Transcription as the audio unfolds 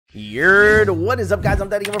What is up, guys? I'm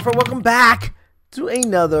DaddyGamerFred. Welcome back to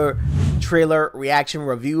another trailer reaction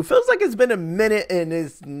review. Feels like it's been a minute, and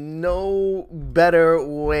there's no better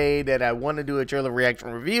way that I want to do a trailer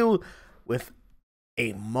reaction review with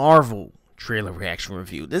a Marvel trailer reaction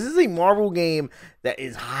review. This is a Marvel game that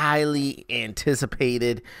is highly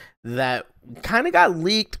anticipated, that kind of got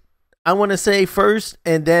leaked, I want to say, first,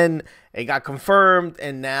 and then it got confirmed,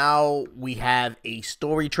 and now we have a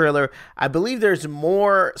story trailer. I believe there's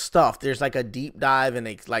more stuff. There's like a deep dive and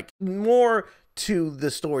it's like more to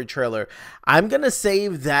the story trailer. I'm gonna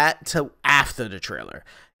save that to after the trailer.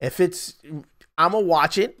 If it's, I'm gonna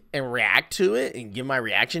watch it and react to it and give my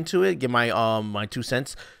reaction to it, give my my 2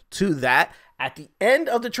 cents to that at the end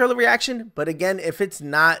of the trailer reaction. But again, if it's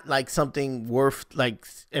not like something worth, like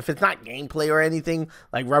if it's not gameplay or anything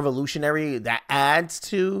like revolutionary that adds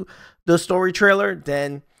to the story trailer,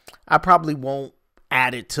 then I probably won't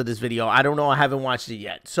add it to this video. I don't know, I haven't watched it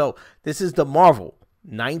yet. So this is the Marvel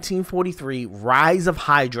 1943 Rise of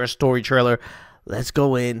Hydra story trailer. Let's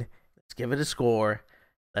go in, let's give it a score.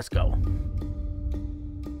 Let's go.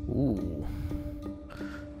 Ooh,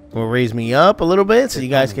 will raise me up a little bit so you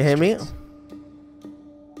guys can hear me.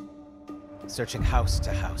 Searching house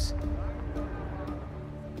to house.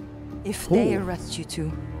 If they arrest you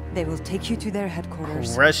two, they will take you to their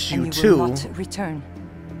headquarters. Arrest you and too? will not return.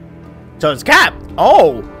 So it's Cap.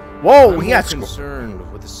 Oh, whoa! I'm He got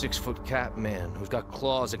concerned with a 6-foot Cap man who's got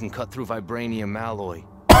claws that can cut through vibranium alloy.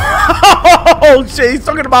 Oh shit! He's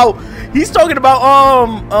talking about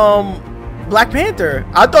Black Panther.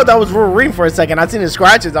 I thought that was Wolverine for a second. I seen his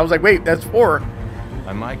scratches. I was like, wait, that's 4.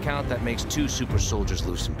 By my count, that makes 2 super soldiers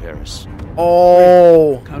loose in Paris.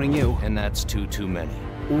 Oh, Counting you. And that's 2 too many.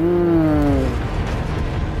 ooh.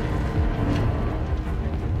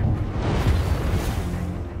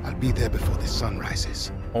 I'll be there before the sun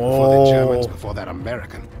rises. Oh. Before the Germans, before that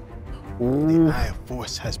American. Ooh. The Eye of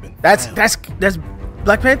Force has been That's found.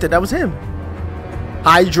 Black Panther. That was him.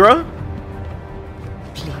 Hydra.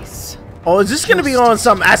 Please. Oh, is this gonna be on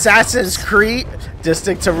some Assassin's Creed? Just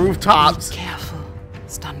stick to rooftops. Be careful.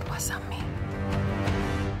 Stand by me.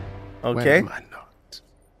 Okay. When am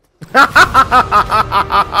I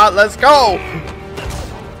not? Let's go.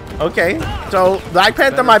 Okay, so Black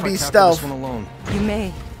Panther might be stealth. Alone. You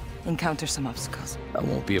may encounter some obstacles. That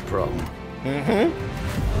won't be a problem.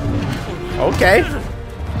 Okay.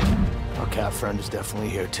 Our Cap friend is definitely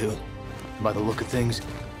here too. By the look of things,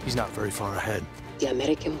 he's not very far ahead. The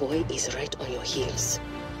American boy is right on your heels.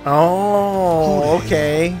 Oh,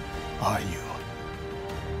 okay. Are you?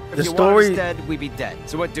 The If you want story, us dead, we be dead.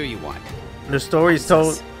 So what do you want? the story's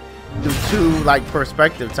told through 2 like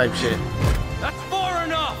perspective type shit. That's far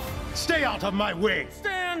enough! Stay out of my way.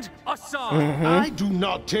 Stand aside! I do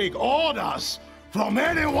not take orders from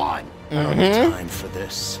anyone. I don't have time for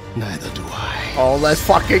this. Neither do I. Oh, let's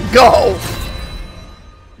fucking go.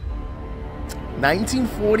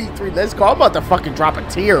 1943. Let's go. I'm about to fucking drop a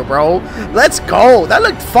tear, bro. Let's go. That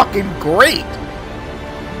looked fucking great.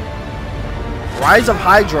 Rise of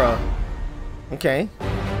Hydra. Okay.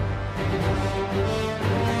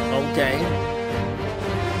 Okay.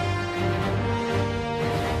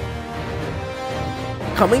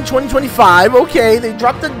 Coming 2025. Okay, they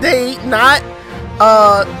dropped the date. Not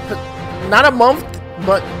a month,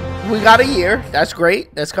 but we got a year. That's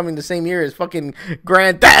great. That's coming the same year as fucking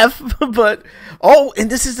Grand Theft. But oh, and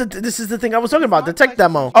this is the thing I was talking about, the tech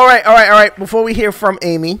demo. All right. Before we hear from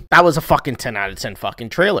Amy, that was a fucking 10 out of 10 fucking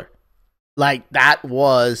trailer. Like, that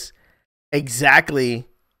was exactly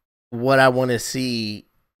what I want to see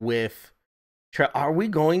with. Are we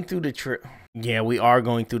going through the Yeah, we are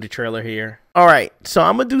going through the trailer here. All right, so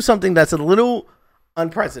I'm gonna do something that's a little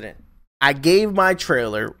unprecedented. I gave my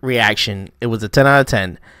trailer reaction. It was a 10 out of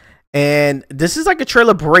 10. And this is like a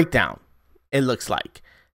trailer breakdown, it looks like.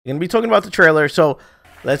 We're going to be talking about the trailer. So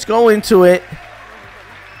let's go into it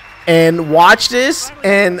and watch this.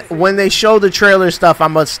 And when they show the trailer stuff,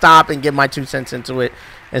 I'm going to stop and give my 2 cents into it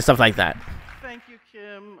and stuff like that. Thank you,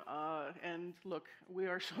 Kim. And look, we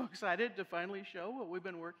are so excited to finally show what we've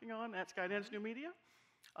been working on at Skydance New Media.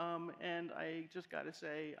 And I just got to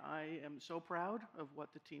say, I am so proud of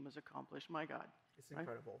what the team has accomplished. My God. It's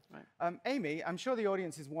incredible. Right. Amy, I'm sure the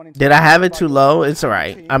audience is wanting to... Did I have it too low? It's all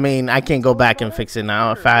right. I mean, I can go back and fix it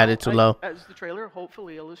now if I had it too low. As the trailer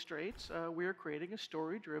hopefully illustrates, we are creating a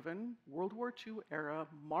story-driven World War II era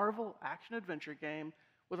Marvel action-adventure game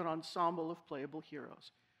with an ensemble of playable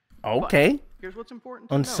heroes. Okay. But here's what's important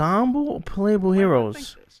to Ensemble playable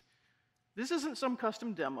heroes. This isn't some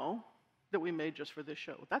custom demo that we made just for this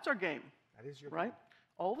show. That's our game. That is your right?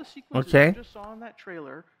 All the sequences you just saw in that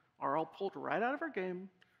trailer are all pulled right out of our game,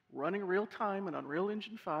 running real time in Unreal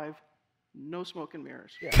Engine 5, no smoke and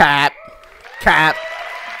mirrors. Yeah. Cap.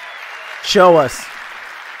 Show us.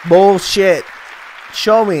 Bullshit.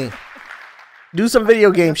 Show me. Do some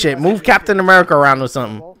video game shit. Move Captain America around or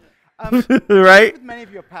something. Right? With many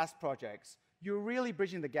of your past projects, you're really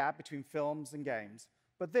bridging the gap between films and games.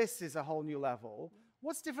 But this is a whole new level.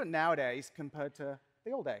 What's different nowadays compared to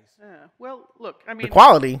the old days? Yeah. Well, look, I mean, The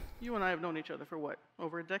quality. you and I have known each other for what,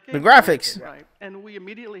 over a decade? The graphics. Right. And we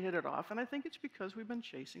immediately hit it off, and I think it's because we've been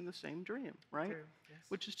chasing the same dream, right? True, yes.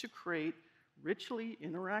 Which is to create richly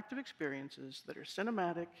interactive experiences that are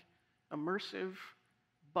cinematic, immersive,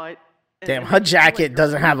 but... Damn, her jacket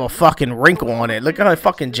doesn't have a fucking wrinkle on it. Look at her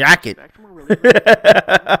fucking jacket.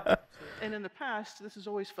 And in the past, this has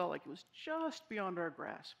always felt like it was just beyond our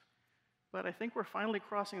grasp. But I think we're finally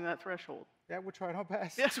crossing that threshold. Yeah, we're trying our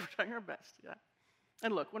best. Yes, we're trying our best, yeah.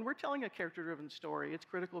 And look, when we're telling a character-driven story, it's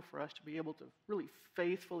critical for us to be able to really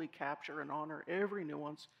faithfully capture and honor every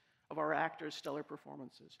nuance of our actors' stellar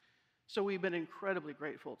performances. So we've been incredibly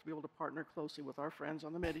grateful to be able to partner closely with our friends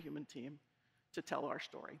on the MetaHuman team to tell our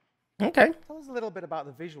story. Okay. Tell us a little bit about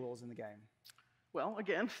the visuals in the game. Well,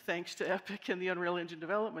 again, thanks to Epic and the Unreal Engine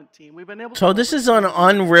development team, we've been able to... So this is on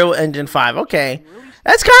Unreal Engine 5. Okay.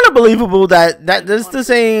 That's kind of believable that this is the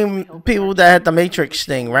same people that had the Matrix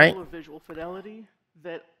thing, right? Visual fidelity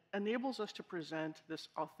that enables us to present this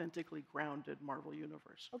authentically grounded Marvel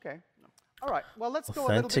universe. Okay. All right. Well, let's go a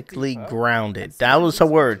little bit Authentically deeper grounded. and see That was her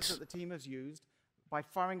the words. that the team has used by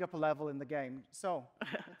firing up a level in the game. So,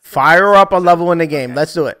 Fire up a level in the game.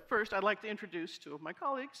 Let's do it. First, I'd like to introduce two of my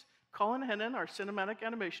colleagues. Colin Hennon, our cinematic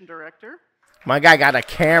animation director. My guy got a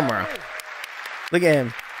camera. Look at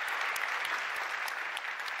him.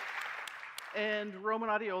 And Roman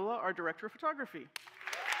Adiola, our director of photography.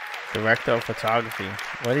 Director of photography.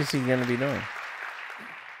 What is he going to be doing?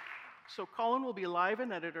 So Colin will be live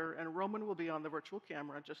and editor, and Roman will be on the virtual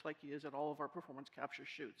camera, just like he is at all of our performance capture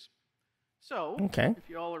shoots. So, Okay. if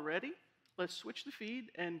you all are ready, let's switch the feed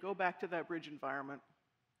and go back to that bridge environment.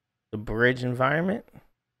 The bridge environment?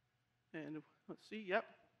 And let's see, yep,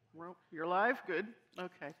 you're live, good,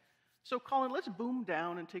 okay. So Colin, let's boom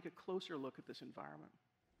down and take a closer look at this environment.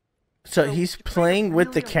 So he's playing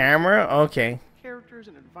with the camera? Okay. Characters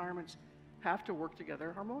and environments have to work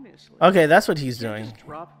together harmoniously. Okay, that's what he's You can't doing. just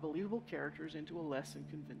drop believable characters into a less than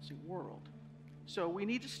convincing world. So we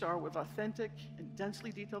need to start with authentic and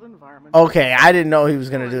densely detailed environments. Okay, I didn't know he was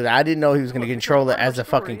going to do that. I didn't know he was going to control it as a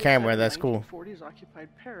fucking camera. That's cool. 1940s occupied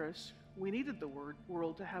Paris. We needed the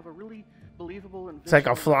world to have a really believable and It's like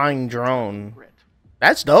a visceral flying drone. grit,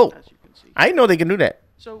 That's dope. as you can see. I didn't know they could do that.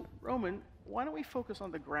 So Roman, why don't we focus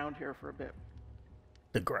on the ground here for a bit?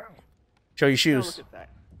 The ground. Show your Now shoes. look at that.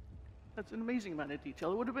 That's an amazing amount of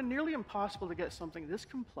detail. It would have been nearly impossible to get something this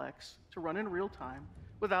complex to run in real time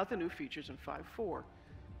without the new features in 5.4.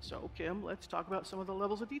 So, Kim, let's talk about some of the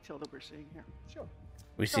levels of detail that we're seeing here. sure.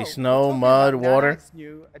 We So, see we're snow, talking mud, about water. Nanite's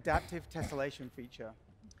new adaptive tessellation feature.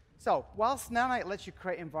 So, whilst Nanite lets you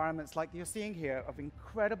create environments like you're seeing here of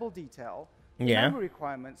incredible detail, Yeah. memory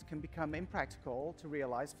requirements can become impractical to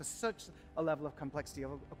realize for such a level of complexity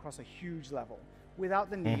across a huge level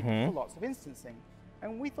without the need for lots of instancing.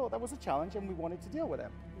 And we thought that was a challenge and we wanted to deal with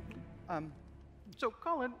it. So,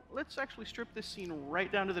 Colin, let's actually strip this scene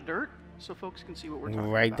right down to the dirt so folks can see what we're talking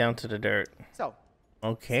about. Right down to the dirt. So, see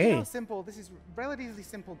Okay. how simple this is? Relatively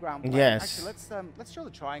simple ground plan. Yes. Actually, let's show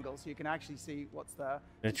the triangle so you can actually see what's there.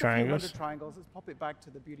 The Just a few hundred triangles? triangles. Let's pop it back to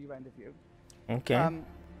the beauty render view. Okay.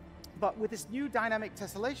 But with this new dynamic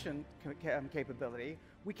tessellation capability,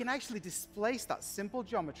 we can actually displace that simple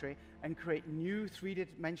geometry and create new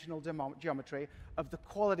three-dimensional geometry of the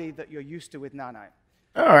quality that you're used to with Nanite.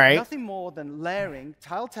 All right. Nothing more than layering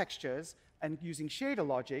tile textures and using shader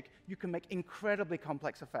logic, you can make incredibly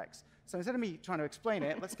complex effects. So instead of me trying to explain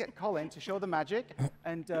it, let's get Colin to show the magic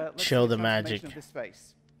and let's Show see the transformation magic. of this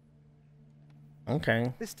face.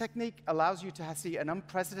 Okay. This technique allows you to see an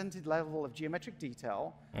unprecedented level of geometric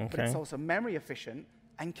detail, but it's Okay. also memory efficient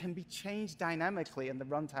and can be changed dynamically in the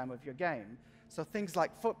runtime of your game. So things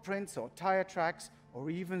like footprints or tire tracks or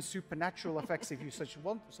even supernatural effects, if you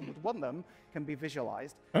would want them, can be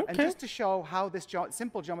visualized. And Okay. just to show how this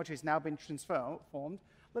simple geometry has now been transformed,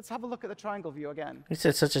 let's have a look at the triangle view again. He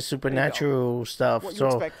said such a supernatural stuff. What you So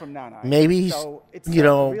expect from Nanite. maybe he's, So it's you a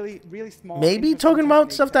know, really, really small, maybe interesting talking about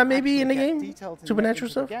technique stuff that may be actually in the get game, detailed into supernatural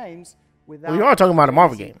the stuff. games We without are talking about a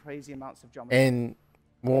Marvel using game. Crazy amounts of geometry. in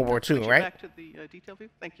World War II, Switching right? Back to the detail view.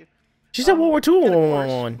 Thank you. She said World War II And or of World course,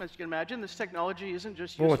 War I? as you can imagine, this technology isn't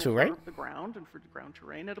just World War useful II, right? for the ground and for the ground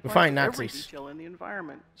terrain. It We applies find to every Nazis. detail in the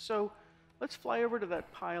environment. So let's fly over to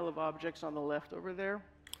that pile of objects on the left over there.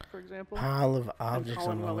 for example. Pile of And objects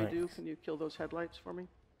Colin, on the while we right. do, can you kill those headlights for me?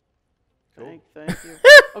 Thank you.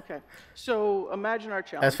 Okay, so imagine our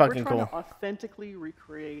challenge. That's fucking We're trying cool. to authentically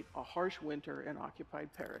recreate a harsh winter in occupied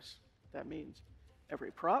Paris. That means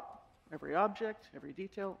every prop, every object, every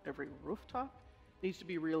detail, every rooftop needs to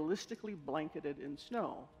be realistically blanketed in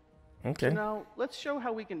snow. Okay. So now let's show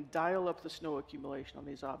how we can dial up the snow accumulation on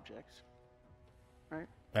these objects. Right?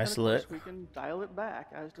 That's and of lit. course, we can dial it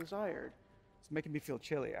back as desired. It's making me feel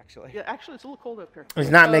chilly, actually. Yeah, actually, it's a little cold up here.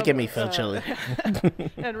 It's not making me feel chilly.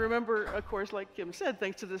 And remember, of course, like Kim said,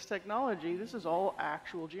 thanks to this technology, this is all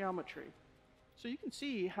actual geometry. So you can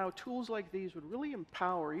see how tools like these would really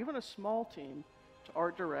empower even a small team to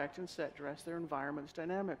art direct and set dress their environments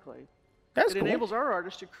dynamically. That's It cool. enables our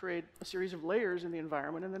artists to create a series of layers in the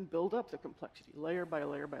environment and then build up the complexity, layer by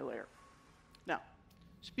layer by layer. Now,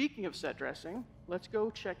 speaking of set dressing, let's go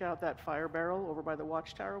check out that fire barrel over by the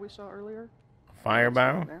watchtower we saw earlier. Fire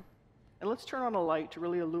barrel. There. And let's turn on a light to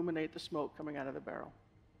really illuminate the smoke coming out of the barrel.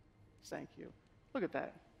 Thank you. Look at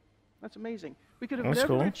that. That's amazing. We could have That's never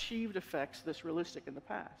cool. achieved effects this realistic in the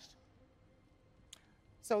past.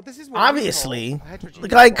 So this is what Obviously, we call a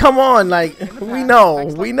heterogeneous like, come form. on, like, In the we past, know,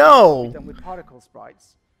 effects we like know. this could be done with particle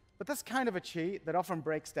sprites. But that's kind of a cheat that often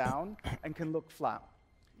breaks down and can look flat.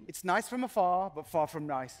 It's nice from afar, but far from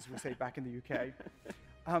nice, as we say back in the UK.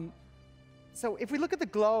 So if we look at the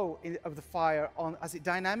glow of the fire as it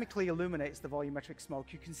dynamically illuminates the volumetric smoke,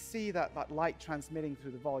 you can see that light transmitting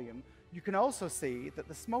through the volume. You can also see that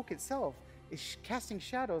the smoke itself is casting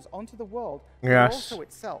shadows onto the world, but Yes. also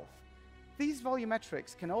itself. These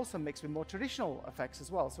volumetrics can also mix with more traditional effects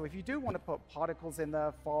as well. So if you do want to put particles in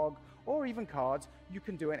there, fog, or even cards, you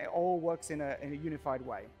can do it. It all works in a unified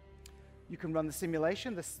way. You can run the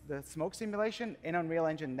simulation, the smoke simulation, in Unreal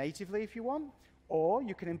Engine natively if you want, or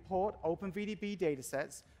you can import OpenVDB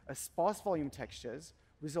datasets as sparse volume textures,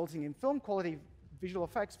 resulting in film quality visual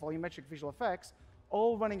effects, volumetric visual effects,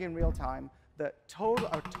 all running in real time that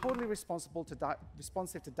are totally responsive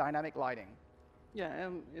to dynamic lighting. Yeah,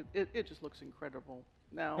 and it just looks incredible.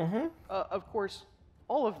 Now, of course,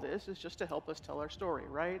 all of this is just to help us tell our story,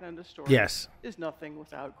 right? And the story Yes. is nothing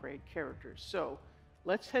without great characters. So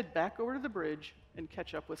let's head back over to the bridge and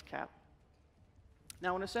catch up with Cap.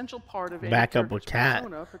 Now, an essential part of any Back up with character's Cat.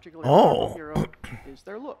 persona, particularly a Oh. Marvel hero, is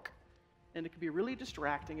their look. And it can be really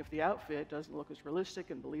distracting if the outfit doesn't look as realistic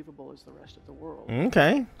and believable as the rest of the world.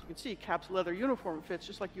 Okay. You can see Cap's leather uniform fits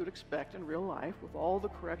just like you would expect in real life, with all the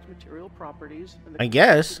correct material properties and the I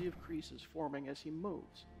guess. complexity of creases forming as he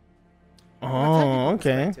moves. From a technical Oh,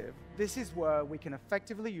 okay. perspective, this is where we can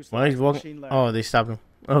effectively Why utilize he's walking? machine learning. Oh, they stopped him.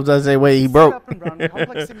 I was gonna say, wait, he Set broke. up and run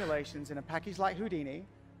complex simulations in a package like Houdini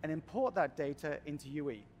and import that data into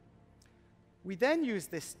UE. We then use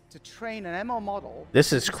this to train an ML model.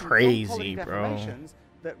 This is using film crazy, quality bro. deformations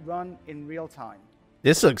that run in real time.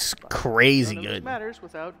 This looks crazy None of this good. matters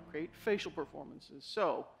without great facial performances.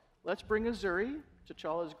 So let's bring Azuri,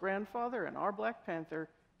 T'Challa's grandfather, and our Black Panther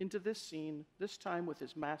into this scene, this time with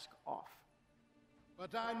his mask off.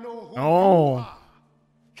 But I know who Oh. you are.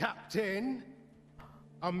 Captain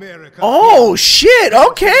America. Oh shit!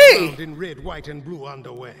 Okay. Found in red, white, and blue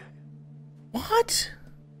underwear. What?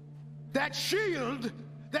 That shield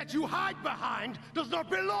that you hide behind does not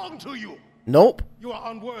belong to you. Nope. You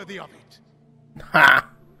are unworthy of it. Ha.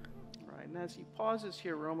 All right, and as he pauses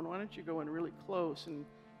here, Roman, why don't you go in really close and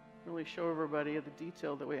really show everybody the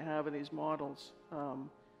detail that we have in these models.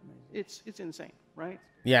 It's insane, right?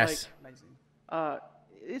 Yes. Amazing.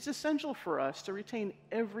 It's essential for us to retain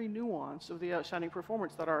every nuance of the outstanding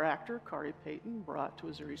performance that our actor, Kari Payton, brought to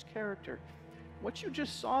Azuri's character. What you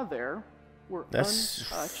just saw there were That's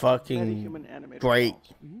untouched fucking metahuman animated great.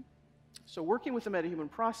 models. So working with the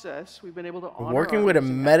metahuman process, we've been able to honor Working our with a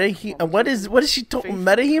amazing metahuman. acting What is she talking?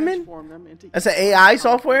 faithfully Metahuman? transform them into That's an equally AI powerful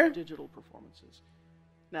software? Digital performances.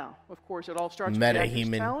 Now, of course, it all starts with the actor's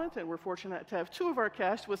Metahuman. talent, and we're fortunate to have two of our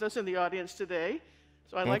cast with us in the audience today.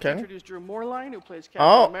 So I'd like to Okay. introduce Drew Moorline, who plays Captain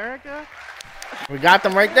Oh. America. We got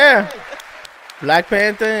them right there. Black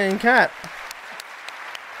Panther and Cap.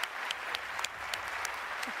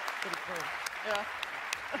 Yeah.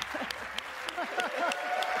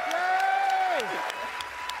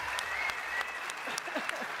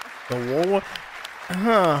 The war.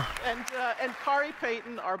 Huh. And Kari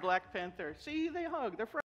Payton, our Black Panther. See, they hug. They're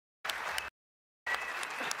friends.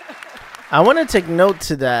 I want to take note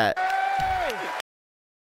to that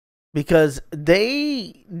because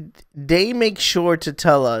they make sure to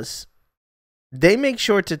tell us. They make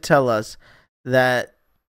sure to tell us that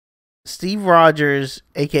Steve Rogers,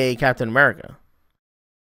 aka Captain America,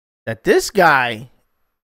 that this guy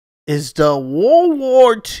is the World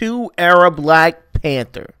War II era Black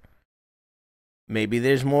Panther. Maybe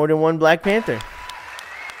there's more than one Black Panther.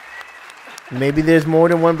 Maybe there's more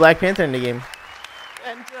than one Black Panther in the game.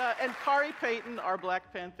 And Kari Payton, our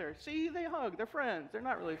Black Panther. See, they hug. They're friends. They're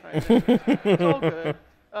not really fighting. It's all good.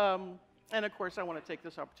 And of course, I want to take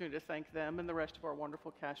this opportunity to thank them and the rest of our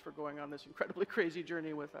wonderful cast for going on this incredibly crazy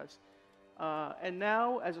journey with us. And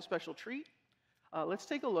now, as a special treat, let's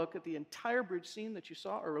take a look at the entire bridge scene that you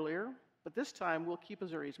saw earlier. But this time, we'll keep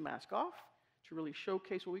Azuri's mask off to really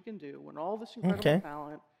showcase what we can do when all this incredible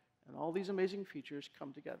talent and all these amazing features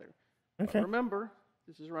come together. But remember,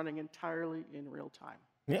 this is running entirely in real time.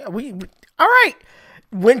 Yeah, we all right.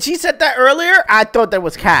 When she said that earlier, I thought that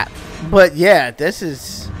was cap. But yeah, this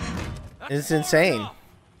is insane.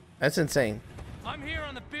 That's insane. I'm here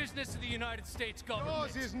on the business of the United States government.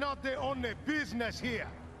 Yours is not the only business here.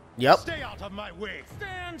 Yep. Stay out of my way.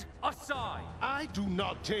 Stand aside. I do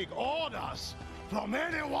not take orders from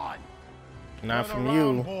anyone. Not Turn from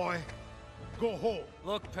around, you. boy. Go home.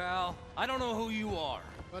 Look, pal, I don't know who you are.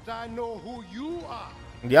 But I know who you are.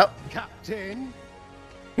 Yep. Captain.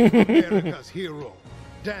 America's hero.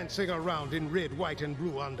 Dancing around in red, white, and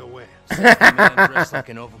blue underwear. Man dressed like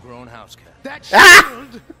an overgrown house cat. That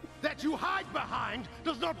shield that you hide behind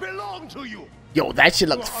does not belong to you. Yo, that shit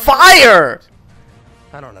looks fire.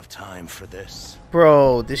 I don't have time for this.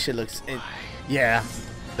 Bro, this shit looks yeah.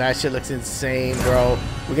 That shit looks insane, bro.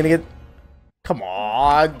 We're gonna get come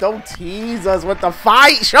on, don't tease us with the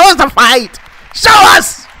fight. Show us the fight. Show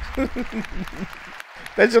us.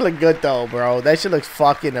 That should look good though, bro. That shit looks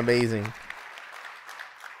fucking amazing.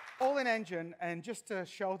 All in engine, and just to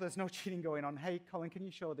show there's no cheating going on. Hey, Colin, can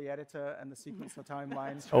you show the editor and the sequencer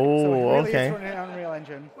timelines? Oh, so it really okay. is running on Unreal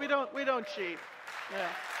Engine. We don't cheat. Yeah.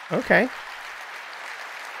 Okay.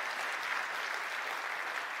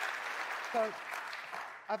 So,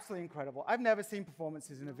 absolutely incredible. I've never seen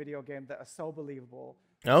performances in a video game that are so believable.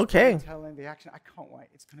 Okay. Telling the action, I can't wait.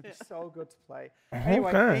 It's going to be so good to play.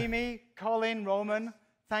 Anyway, Amy, Colin, Roman,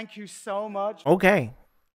 thank you so much. Okay.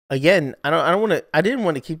 Again, I didn't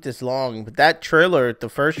want to keep this long, but that trailer, the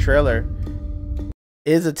first trailer,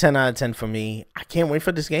 is a 10 out of 10 for me. I can't wait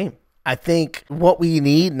for this game. I think what we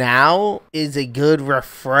need now is a good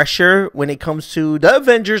refresher when it comes to the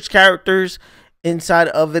Avengers characters inside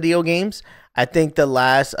of video games. I think the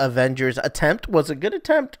last Avengers attempt was a good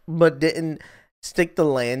attempt, but didn't stick the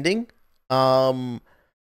landing.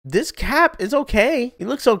 This Cap is okay. He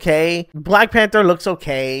looks okay. Black Panther looks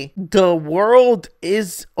okay. The world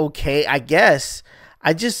is okay, I guess.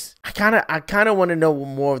 I kind of want to know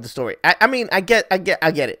more of the story. I mean, I get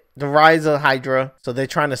it. The rise of Hydra. So they're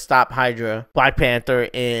trying to stop Hydra, Black Panther,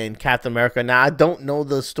 and Captain America. Now, I don't know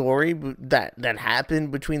the story that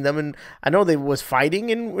happened between them, and I know they was fighting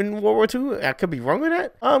in World War II. I could be wrong with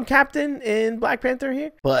that. Captain and Black Panther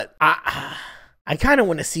here, but I kind of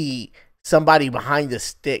want to see somebody behind the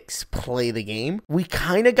sticks play the game. We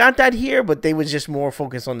kind of got that here, but they was just more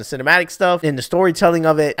focused on the cinematic stuff and the storytelling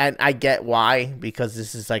of it. And I get why, because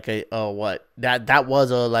this is like that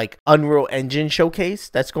was a like Unreal Engine showcase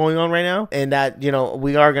that's going on right now, and that, you know,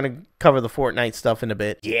 we are gonna cover the Fortnite stuff in a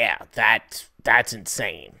bit. Yeah, that's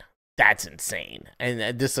insane. That's insane.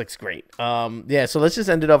 And this looks great. Yeah, so let's just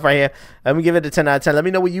end it off right here. Let me give it a 10 out of 10. Let me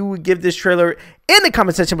know what you would give this trailer in the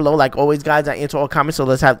comment section below. Like always, guys, I answer all comments, so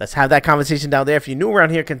let's have that conversation down there. If you're new around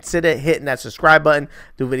here, consider hitting that subscribe button.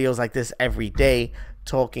 Do videos like this every day,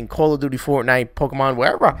 talking Call of Duty, Fortnite, Pokemon,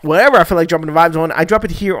 wherever I feel like dropping the vibes on. I drop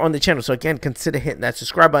it here on the channel. So again, consider hitting that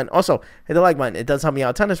subscribe button. Also, hit the like button. It does help me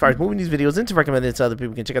out a ton as far as moving these videos into recommended so other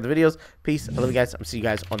people can check out the videos. Peace. I love you guys. I'll see you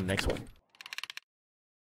guys on the next one.